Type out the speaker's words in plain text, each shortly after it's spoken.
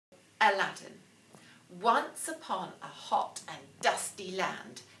Aladdin. Once upon a hot and dusty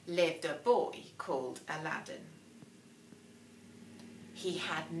land lived a boy called Aladdin. He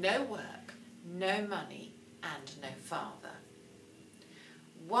had no work, no money, and no father.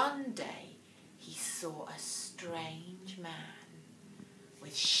 One day he saw a strange man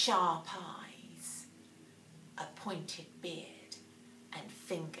with sharp eyes, a pointed beard, and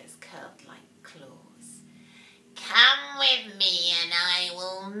fingers curled like claws. "Come with me and I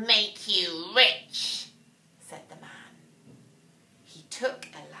will make you rich," said the man. He took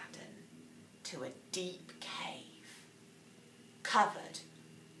Aladdin to a deep cave covered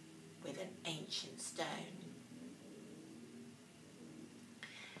with an ancient stone.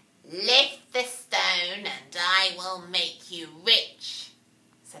 "Lift the stone and I will make you rich,"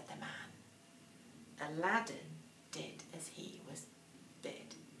 said the man. Aladdin did as he was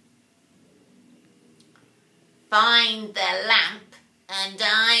bid. "Find the lamp and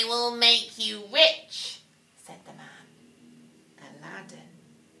I will make you rich," said the man. Aladdin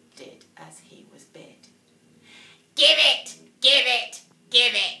did as he was bid. "Give it, give it,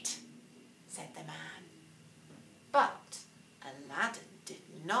 give it," said the man. But Aladdin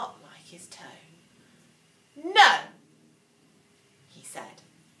did not like his tone. "No," he said.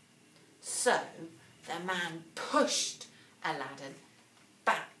 So the man pushed Aladdin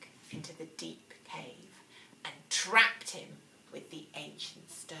back into the deep cave and trapped him with the ancient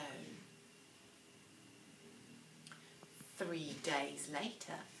stone. 3 days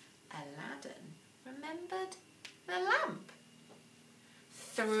later, Aladdin remembered the lamp.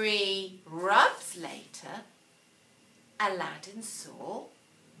 3 rubs later, Aladdin saw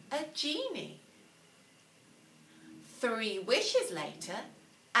a genie. 3 wishes later,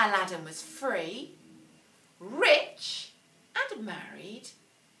 Aladdin was free, rich, and married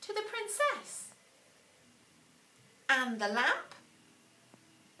to the princess. And the lamp?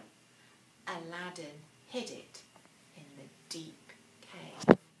 Aladdin hid it in the deep